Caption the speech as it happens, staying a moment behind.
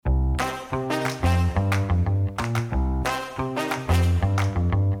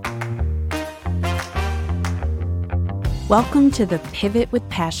Welcome to the Pivot with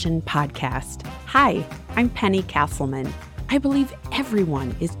Passion podcast. Hi, I'm Penny Castleman. I believe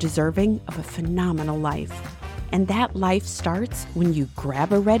everyone is deserving of a phenomenal life. And that life starts when you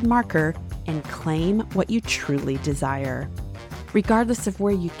grab a red marker and claim what you truly desire. Regardless of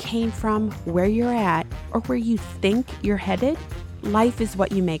where you came from, where you're at, or where you think you're headed, life is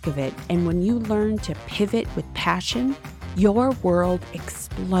what you make of it. And when you learn to pivot with passion, your world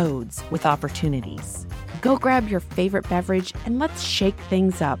explodes with opportunities. Go grab your favorite beverage and let's shake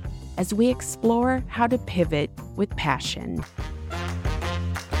things up as we explore how to pivot with passion.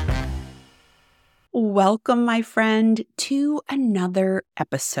 Welcome, my friend, to another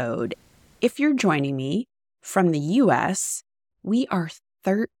episode. If you're joining me from the US, we are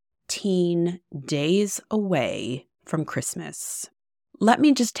 13 days away from Christmas. Let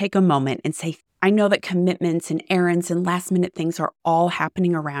me just take a moment and say, I know that commitments and errands and last-minute things are all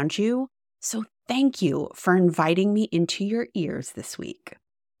happening around you, so thank you for inviting me into your ears this week.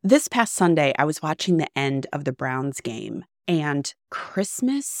 This past Sunday, I was watching the end of the Browns game, and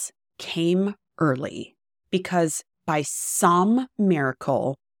Christmas came early because by some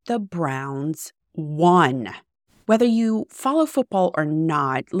miracle, the Browns won. Whether you follow football or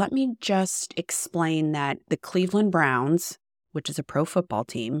not, let me just explain that the Cleveland Browns, which is a pro football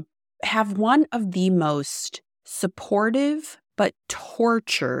team, have one of the most supportive but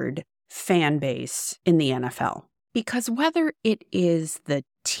tortured fan base in the NFL. Because whether it is the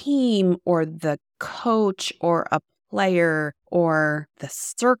team or the coach or a player or the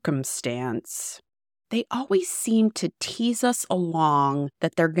circumstance, they always seem to tease us along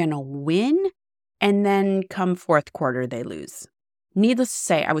that they're going to win, and then come fourth quarter, they lose. Needless to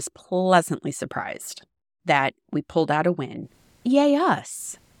say, I was pleasantly surprised that we pulled out a win. Yay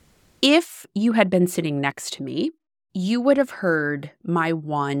us. If you had been sitting next to me, you would have heard my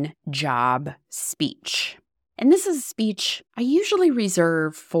one job speech. And this is a speech I usually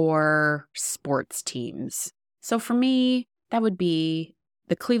reserve for sports teams. So for me, that would be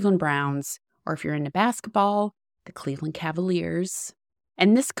the Cleveland Browns, or if you're into basketball, the Cleveland Cavaliers.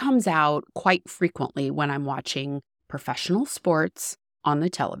 And this comes out quite frequently when I'm watching professional sports on the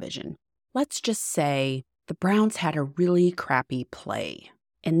television. Let's just say the Browns had a really crappy play,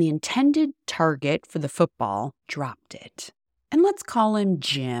 and the intended target for the football dropped it. And let's call him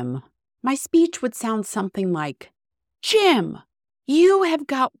Jim. My speech would sound something like, Jim, you have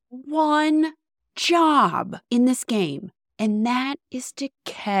got one job in this game, and that is to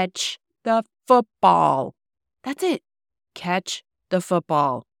catch the football. That's it. Catch the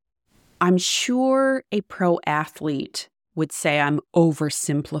football. I'm sure a pro athlete would say I'm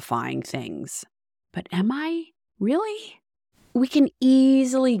oversimplifying things. But am I? Really? We can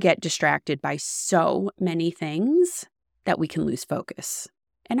easily get distracted by so many things that we can lose focus.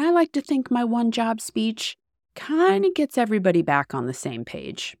 And I like to think my one job speech kind of gets everybody back on the same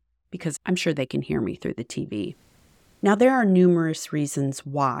page, because I'm sure they can hear me through the TV. Now, there are numerous reasons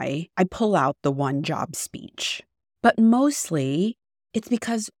why I pull out the one job speech, but mostly it's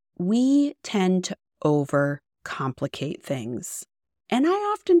because we tend to overcomplicate things. And I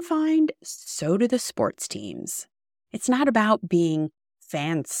often find so do the sports teams. It's not about being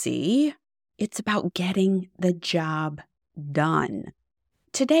fancy. It's about getting the job done.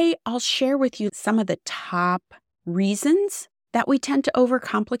 Today, I'll share with you some of the top reasons that we tend to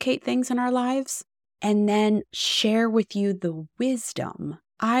overcomplicate things in our lives, and then share with you the wisdom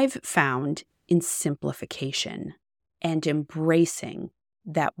I've found in simplification and embracing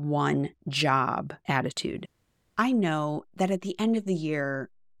that one job attitude. I know that at the end of the year,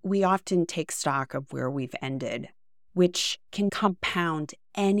 we often take stock of where we've ended, which can compound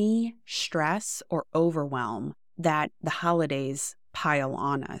any stress or overwhelm that the holidays pile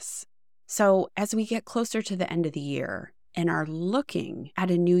on us. So as we get closer to the end of the year and are looking at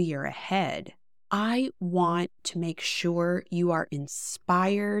a new year ahead, I want to make sure you are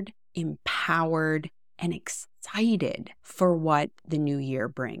inspired, empowered, and excited for what the new year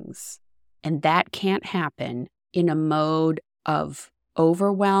brings. And that can't happen in a mode of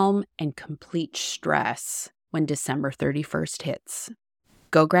overwhelm and complete stress when December 31st hits.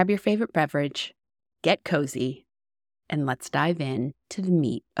 Go grab your favorite beverage, get cozy, and let's dive in to the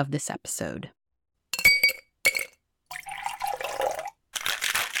meat of this episode.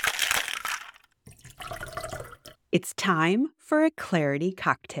 It's time for a clarity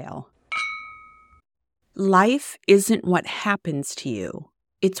cocktail. Life isn't what happens to you.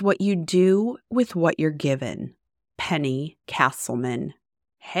 It's what you do with what you're given. Penny Castleman.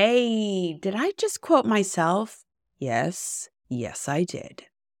 Hey, did I just quote myself? Yes, I did.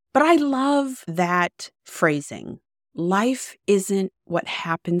 But I love that phrasing. Life isn't what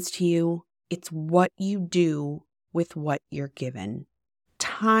happens to you. It's what you do with what you're given.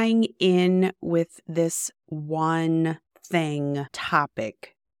 Tying in with this one thing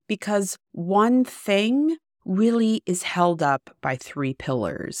topic, because one thing really is held up by three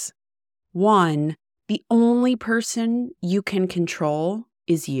pillars. One, the only person you can control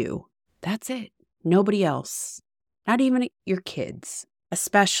is you. That's it. Nobody else. Not even your kids,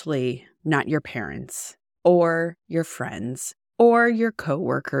 especially not your parents or your friends or your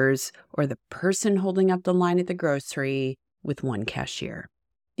coworkers or the person holding up the line at the grocery with one cashier.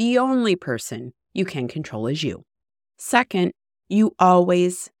 The only person you can control is you. Second, you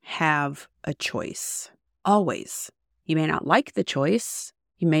always have a choice. Always. You may not like the choice.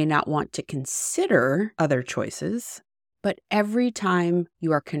 You may not want to consider other choices, but every time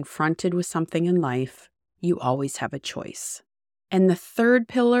you are confronted with something in life, you always have a choice. And the third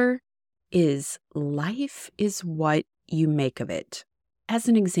pillar is life is what you make of it. As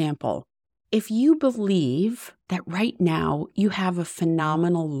an example, if you believe that right now you have a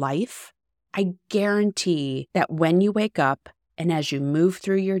phenomenal life, I guarantee that when you wake up and as you move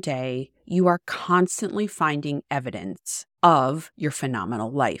through your day, you are constantly finding evidence of your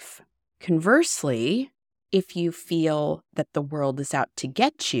phenomenal life. Conversely, if you feel that the world is out to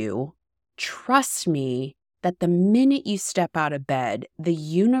get you, trust me that the minute you step out of bed, the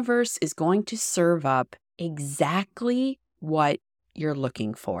universe is going to serve up exactly what you're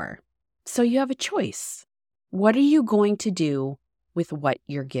looking for. So you have a choice. What are you going to do with what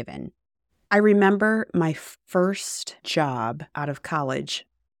you're given? I remember my first job out of college.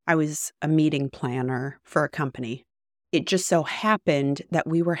 I was a meeting planner for a company. It just so happened that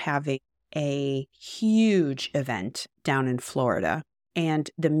we were having a huge event down in Florida. And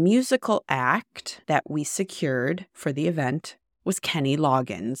the musical act that we secured for the event was Kenny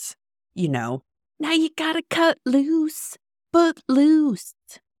Loggins. You know, now you gotta cut loose, but loose.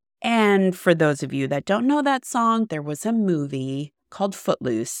 And for those of you that don't know that song, there was a movie called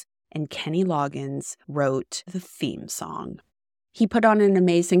Footloose, and Kenny Loggins wrote the theme song. He put on an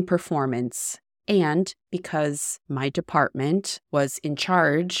amazing performance, and because my department was in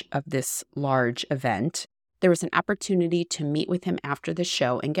charge of this large event, there was an opportunity to meet with him after the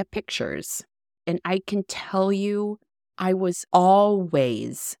show and get pictures. And I can tell you, I was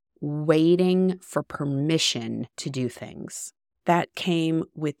always waiting for permission to do things. That came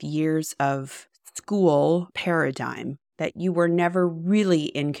with years of school paradigm, that you were never really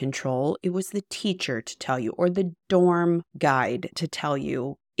in control. It was the teacher to tell you or the dorm guide to tell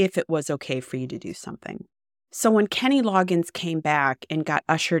you if it was okay for you to do something. So when Kenny Loggins came back and got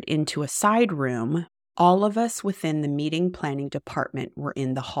ushered into a side room, all of us within the meeting planning department were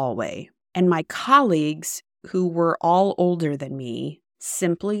in the hallway. And my colleagues, who were all older than me,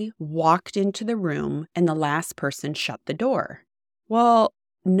 simply walked into the room and the last person shut the door. Well,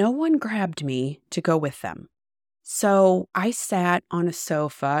 no one grabbed me to go with them. So I sat on a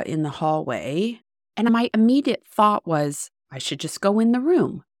sofa in the hallway, and my immediate thought was, I should just go in the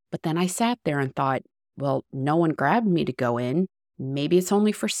room. But then I sat there and thought, well, no one grabbed me to go in. Maybe it's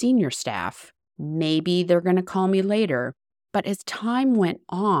only for senior staff. Maybe they're going to call me later. But as time went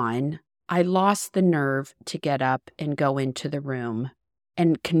on, I lost the nerve to get up and go into the room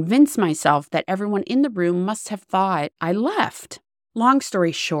and convince myself that everyone in the room must have thought I left. Long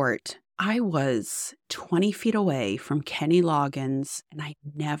story short, I was 20 feet away from Kenny Loggins, and I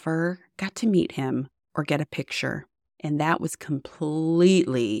never got to meet him or get a picture. And that was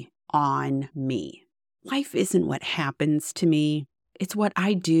completely on me. Life isn't what happens to me. It's what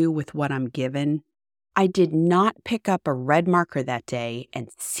I do with what I'm given. I did not pick up a red marker that day and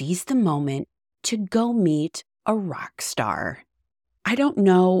seize the moment to go meet a rock star. I don't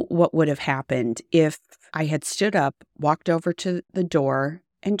know what would have happened if I had stood up, walked over to the door,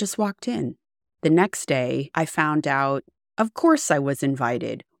 and just walked in. The next day, I found out, of course I was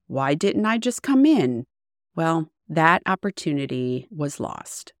invited. Why didn't I just come in? Well, that opportunity was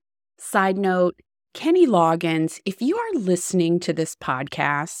lost. Side note, Kenny Loggins, if you are listening to this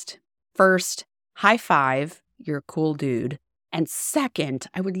podcast, first, high five, you're a cool dude. And second,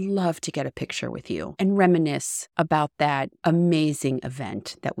 I would love to get a picture with you and reminisce about that amazing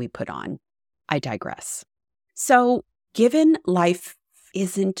event that we put on. I digress. So, given life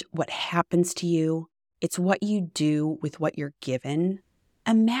isn't what happens to you, it's what you do with what you're given.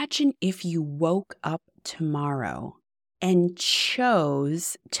 Imagine if you woke up tomorrow and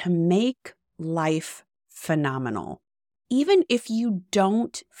chose to make life phenomenal. Even if you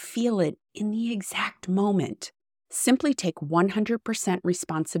don't feel it in the exact moment, simply take 100%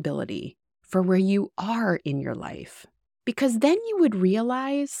 responsibility for where you are in your life. Because then you would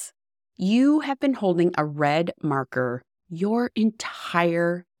realize you have been holding a red marker your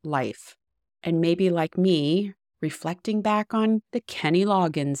entire life. And maybe like me, reflecting back on the Kenny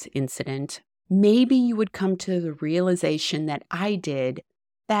Loggins incident, maybe you would come to the realization that I did,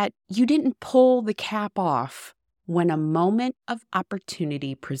 that you didn't pull the cap off when a moment of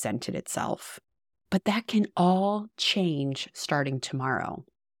opportunity presented itself. But that can all change starting tomorrow.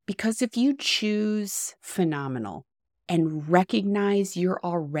 Because if you choose phenomenal and recognize you're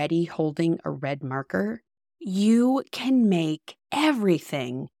already holding a red marker, you can make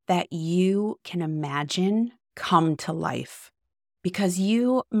everything that you can imagine come to life. Because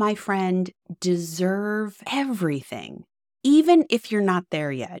you, my friend, deserve everything. Even if you're not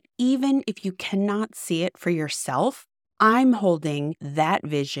there yet, even if you cannot see it for yourself, I'm holding that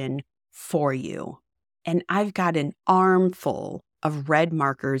vision for you. And I've got an armful of red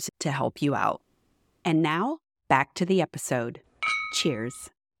markers to help you out. And now, back to the episode.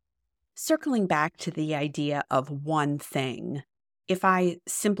 Cheers. Circling back to the idea of one thing, if I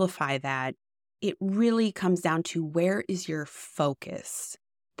simplify that, it really comes down to where is your focus?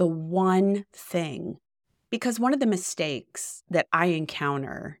 The one thing. Because one of the mistakes that I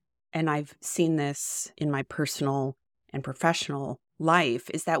encounter, and I've seen this in my personal and professional life,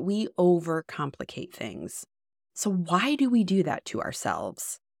 is that we overcomplicate things. So why do we do that to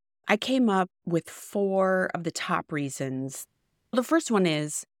ourselves? I came up with 4 of the top reasons. The first one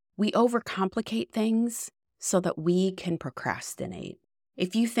is we overcomplicate things so that we can procrastinate.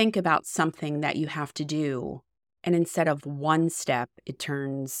 If you think about something that you have to do, and instead of 1 step, it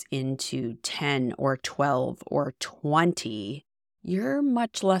turns into 10 or 12 or 20, you're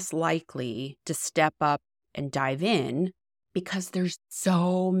much less likely to step up and dive in because there's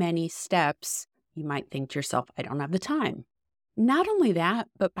so many steps. You might think to yourself, I don't have the time. Not only that,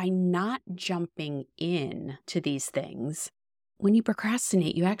 but by not jumping in to these things, when you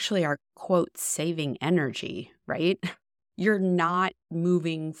procrastinate, you actually are, quote, saving energy, right? You're not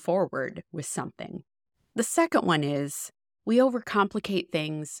moving forward with something. The second one is we overcomplicate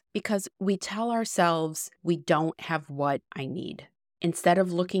things because we tell ourselves we don't have what I need. Instead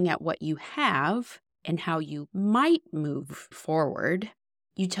of looking at what you have and how you might move forward,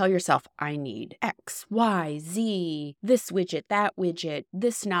 you tell yourself, I need X, Y, Z, this widget,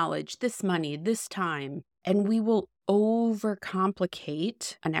 this knowledge, this money, this time. And we will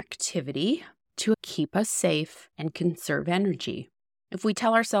overcomplicate an activity to keep us safe and conserve energy. If we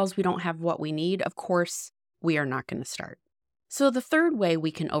tell ourselves we don't have what we need, of course, we are not going to start. So the third way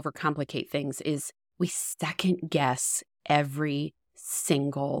we can overcomplicate things is we second guess every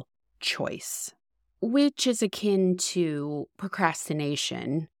single choice, which is akin to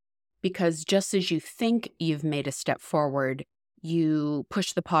procrastination, because just as you think you've made a step forward, you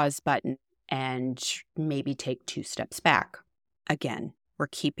push the pause button and maybe take 2 steps back. Again, we're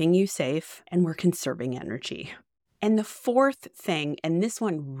keeping you safe and we're conserving energy. And the fourth thing, and this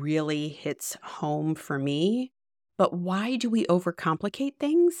one really hits home for me, but why do we overcomplicate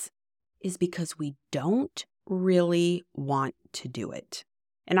things? Is because we don't really want to do it.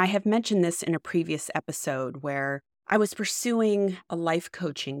 And I have mentioned this in a previous episode where I was pursuing a life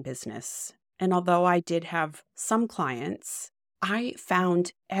coaching business. And although I did have some clients, I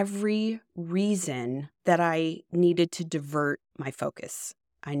found every reason that I needed to divert my focus.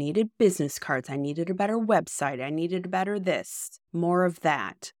 I needed business cards. I needed a better website. I needed a better this, more of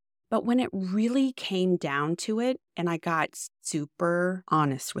that. But when it really came down to it, and I got super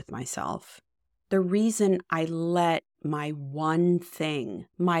honest with myself, the reason I let my one thing,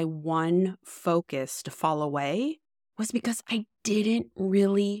 my one focus to fall away was because I didn't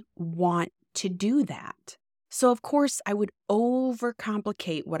really want to do that. So of course, I would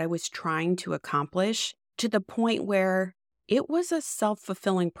overcomplicate what I was trying to accomplish to the point where it was a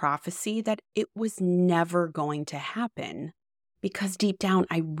self-fulfilling prophecy that it was never going to happen because deep down,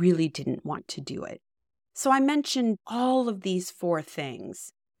 I really didn't want to do it. So I mentioned all of these 4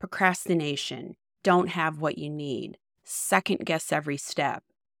 things: procrastination, don't have what you need, second guess every step,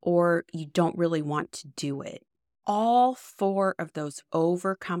 or you don't really want to do it. All 4 of those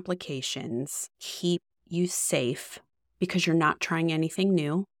overcomplications keep you safe because you're not trying anything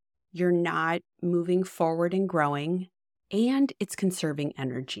new, you're not moving forward and growing, and it's conserving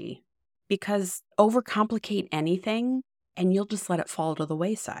energy. Because overcomplicate anything and you'll just let it fall to the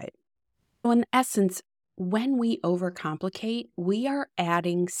wayside. So in essence, when we overcomplicate, we are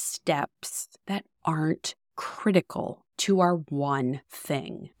adding steps that aren't critical to our one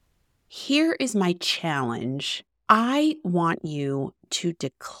thing. Here is my challenge. I want you to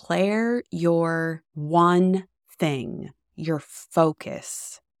declare your one thing, your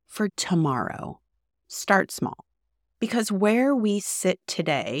focus for tomorrow. Start small. Because where we sit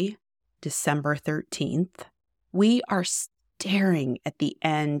today, December 13th, we are staring at the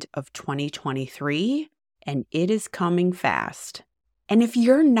end of 2023 and it is coming fast. And if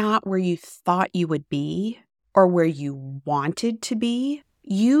you're not where you thought you would be or where you wanted to be,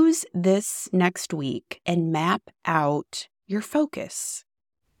 use this next week and map out your focus.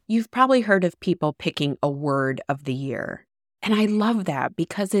 You've probably heard of people picking a word of the year. And I love that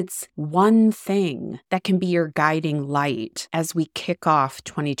because it's one thing that can be your guiding light as we kick off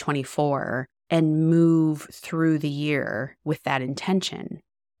 2024 and move through the year with that intention.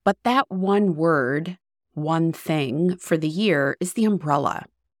 But that one word, one thing for the year is the umbrella.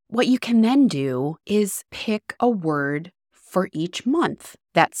 What you can then do is pick a word for each month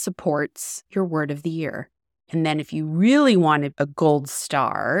that supports your word of the year. And then if you really wanted a gold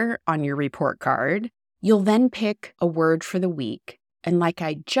star on your report card, you'll then pick a word for the week. And like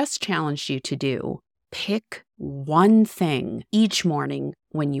I just challenged you to do, pick one thing each morning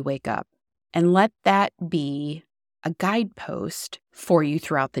when you wake up and let that be a guidepost for you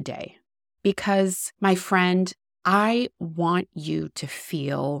throughout the day. Because, my friend, I want you to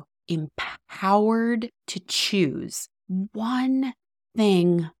feel empowered to choose one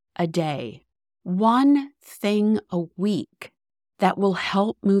thing a day, one thing a week that will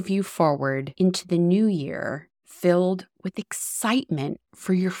help move you forward into the new year filled with excitement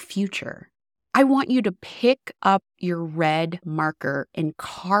for your future. I want you to pick up your red marker and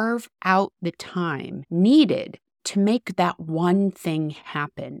carve out the time needed to make that one thing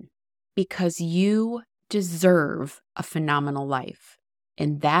happen, because you deserve a phenomenal life,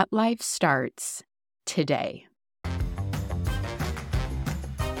 and that life starts today.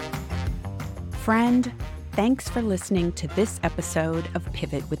 Friend, thanks for listening to this episode of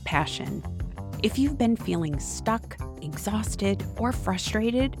Pivot with Passion. If you've been feeling stuck, exhausted, or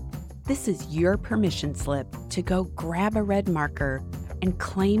frustrated, this is your permission slip to go grab a red marker and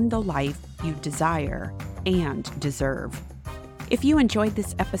claim the life you desire and deserve. If you enjoyed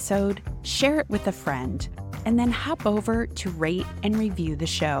this episode, share it with a friend, and then hop over to rate and review the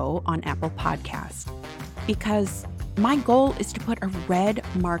show on Apple Podcasts. Because my goal is to put a red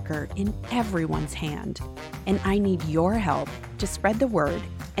marker in everyone's hand, and I need your help to spread the word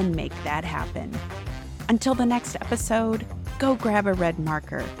and make that happen. Until the next episode, go grab a red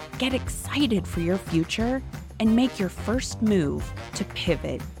marker, get excited for your future, and make your first move to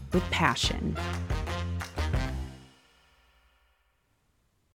pivot with passion.